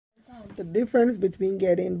The difference between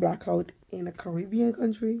getting blackout in a Caribbean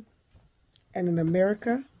country and in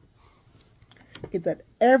America is that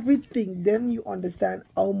everything, then you understand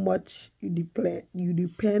how much you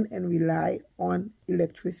depend and rely on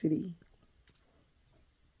electricity.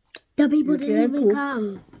 The people didn't even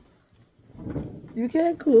come. You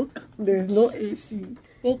can't cook. There's no AC.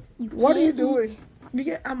 What are you doing?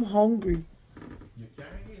 I'm hungry.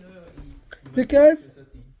 Because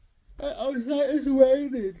outside it's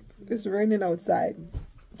raining. It's raining outside.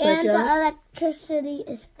 So and the electricity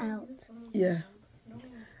is out. Yeah.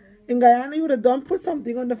 In Guyana, you would have done put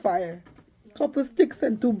something on the fire. Couple sticks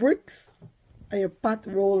and 2 bricks. And your pot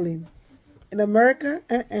rolling. In America,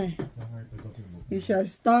 you shall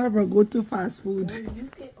starve or go to fast food.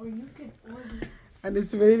 Or you can order. And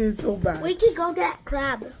it's raining so bad. We could go get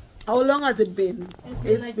crab. How long has it been?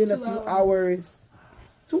 It's been a few hours.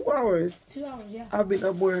 2 hours? 2 hours, yeah. I've been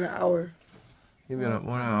up more than an hour. You've been up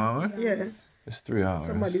more than an hour? Yeah. It's 3 hours.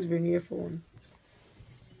 Somebody's ringing your phone.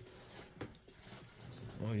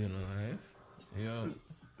 Oh, you're live? Yo.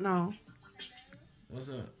 No. What's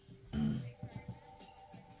up?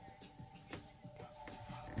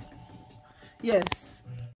 Yes.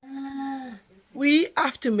 We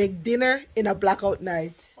have to make dinner in a blackout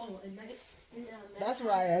night. Oh, a night? That's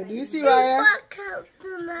Raya. Do you see Raya? It's blackout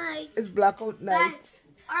tonight. It's blackout night.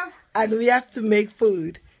 And we have to make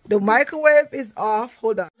food. The microwave is off.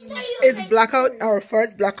 Hold on. It's blackout, our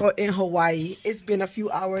first blackout in Hawaii. It's been a few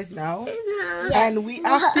hours now. And we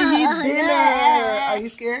have to eat dinner. Are you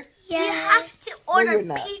scared? Yeah. We have to order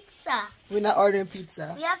pizza. We're not ordering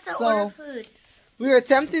pizza. We have to order food. We're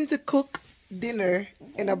attempting to cook dinner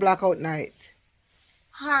in a blackout night.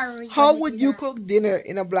 How would you cook dinner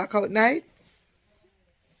in a blackout night?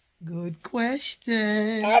 Good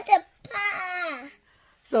question.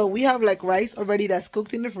 So we have like rice already that's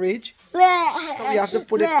cooked in the fridge. So we have to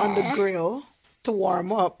put it on the grill to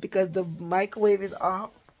warm up because the microwave is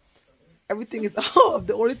off. Everything is off.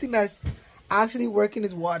 The only thing that's actually working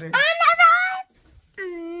is water.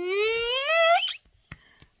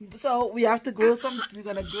 So we have to grill some. We're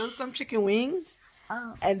gonna grill some chicken wings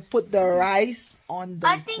and put the rice on the.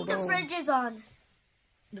 I think the fridge is on.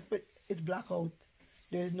 The fridge is blackout.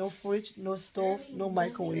 There's no fridge, no stove, no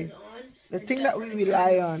microwave. The thing that we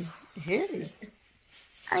rely on. Hey.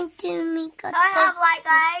 I have light,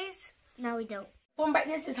 guys. No, we don't. Phone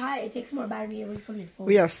brightness is high. It takes more battery away from your phone.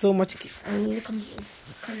 We have so much. I need to come.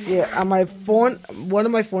 Yeah, and my phone. One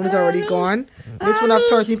of my phones is already gone. This one have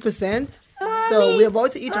 13%. So we're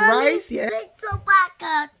about to eat rice. Yeah. The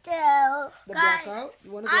blackout too. The blackout.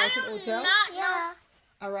 You want to go out to the hotel? Yeah.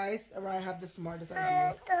 Alright, have the smartest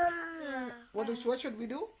idea. What should we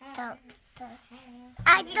do? I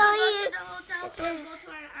told you to the hotel or go to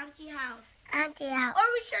our auntie house. Auntie house. Or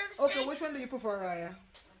we should have stayed. Okay, which one do you prefer, Raya?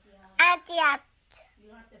 Auntie house.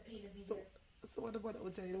 So what about the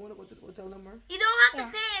hotel? You don't want to go to the hotel number? You don't have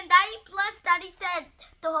to pay. And Daddy said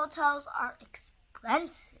the hotels are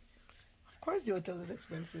expensive. Of course the hotel is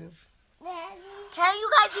expensive. Can you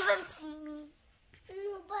guys even see me?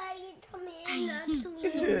 Nobody told me not to.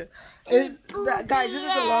 Guys, this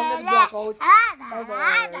is the longest blackout ever.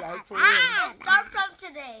 Like for real. Start from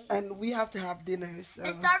today. And we have to have dinner. So.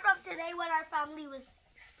 It started from today when our family was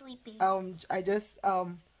sleeping. I just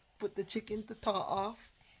put the chicken to thaw off.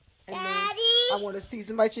 And Daddy, then I want to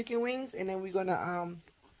season my chicken wings, and then we're gonna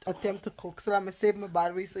attempt to cook. So I'm gonna save my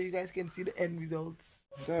battery so you guys can see the end results.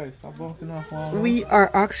 Guys, stop bouncing off. We are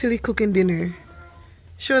actually cooking dinner.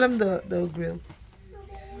 Show them the grill.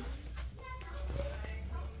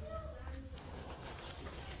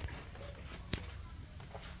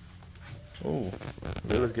 Oh, the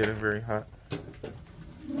grill is getting very hot.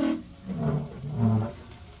 Oh.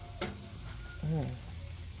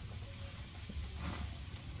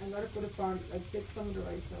 I'm gonna put it on. Like, take some of the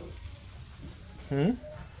rice out.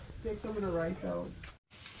 Take some of the rice out.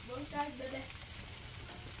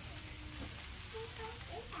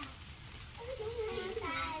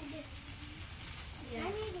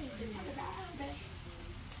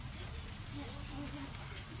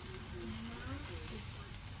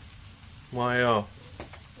 Mayo.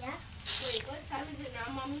 Yeah? Wait, what time is it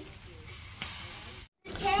now, Mommy?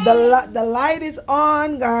 The light is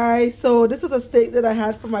on, guys. So this was a steak that I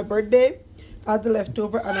had for my birthday. I had the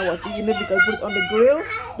leftover and I was eating it because I put it on the grill.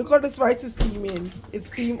 Look how this rice is steaming. It's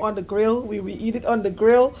steamed on the grill. We eat it on the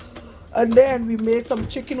grill. And then we made some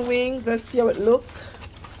chicken wings. Let's see how it looks.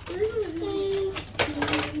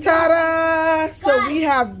 Ta-da! So we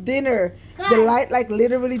have dinner. The light like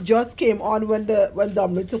literally just came on when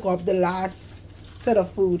Dominic took off the last set of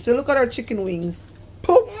food. So look at our chicken wings.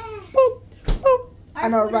 Poop, poop, poop.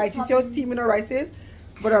 And our rice. You see how steaming our rice is?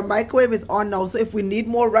 but our microwave is on now. So if we need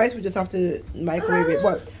more rice, we just have to microwave it.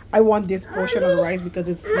 But I want this portion of the rice because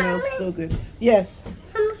it smells so good. Yes.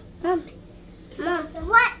 Mom, so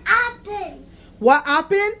what happened? What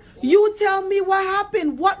happened? You tell me what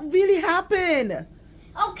happened. What really happened?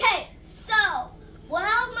 Okay, so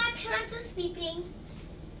while my parents were sleeping,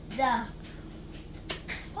 the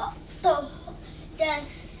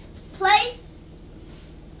place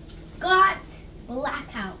got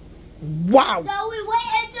blackout. Wow. So we wait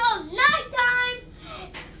until nighttime,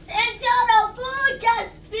 until the food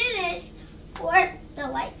just finished, for the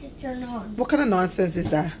light to turn on. What kind of nonsense is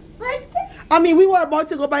that? I mean, we were about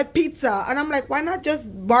to go buy pizza, and I'm like, why not just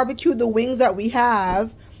barbecue the wings that we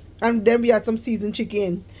have, and then we had some seasoned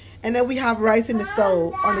chicken, and then we have rice in the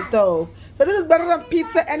stove, on the stove. So this is better than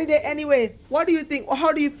pizza any day anyway. What do you think, or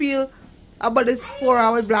how do you feel about this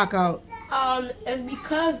 4-hour blackout? It's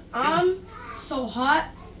because I'm so hot,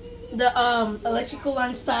 the electrical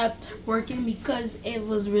line stopped working because it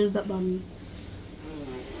was raised up on me.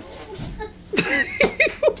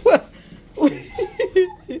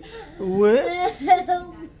 What?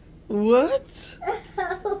 What?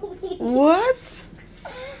 Help me. What?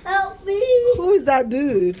 Help me. Who is that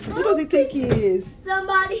dude? Who does he think he is?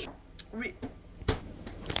 Somebody.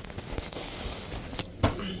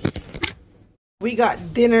 We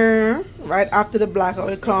got dinner right after the blackout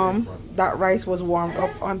had come. That rice was warmed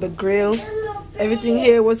up on the grill. Everything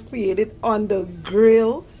here was created on the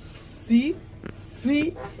grill. See?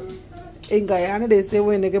 In Guyana, they say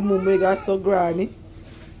when they get mummy got so granny.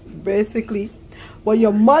 Basically. But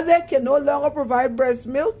your mother can no longer provide breast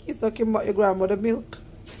milk. You're talking about your grandmother milk.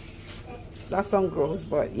 That sounds gross,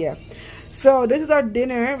 but yeah. So this is our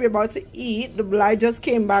dinner. We're about to eat. The light just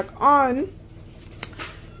came back on.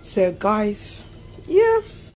 So guys, yeah.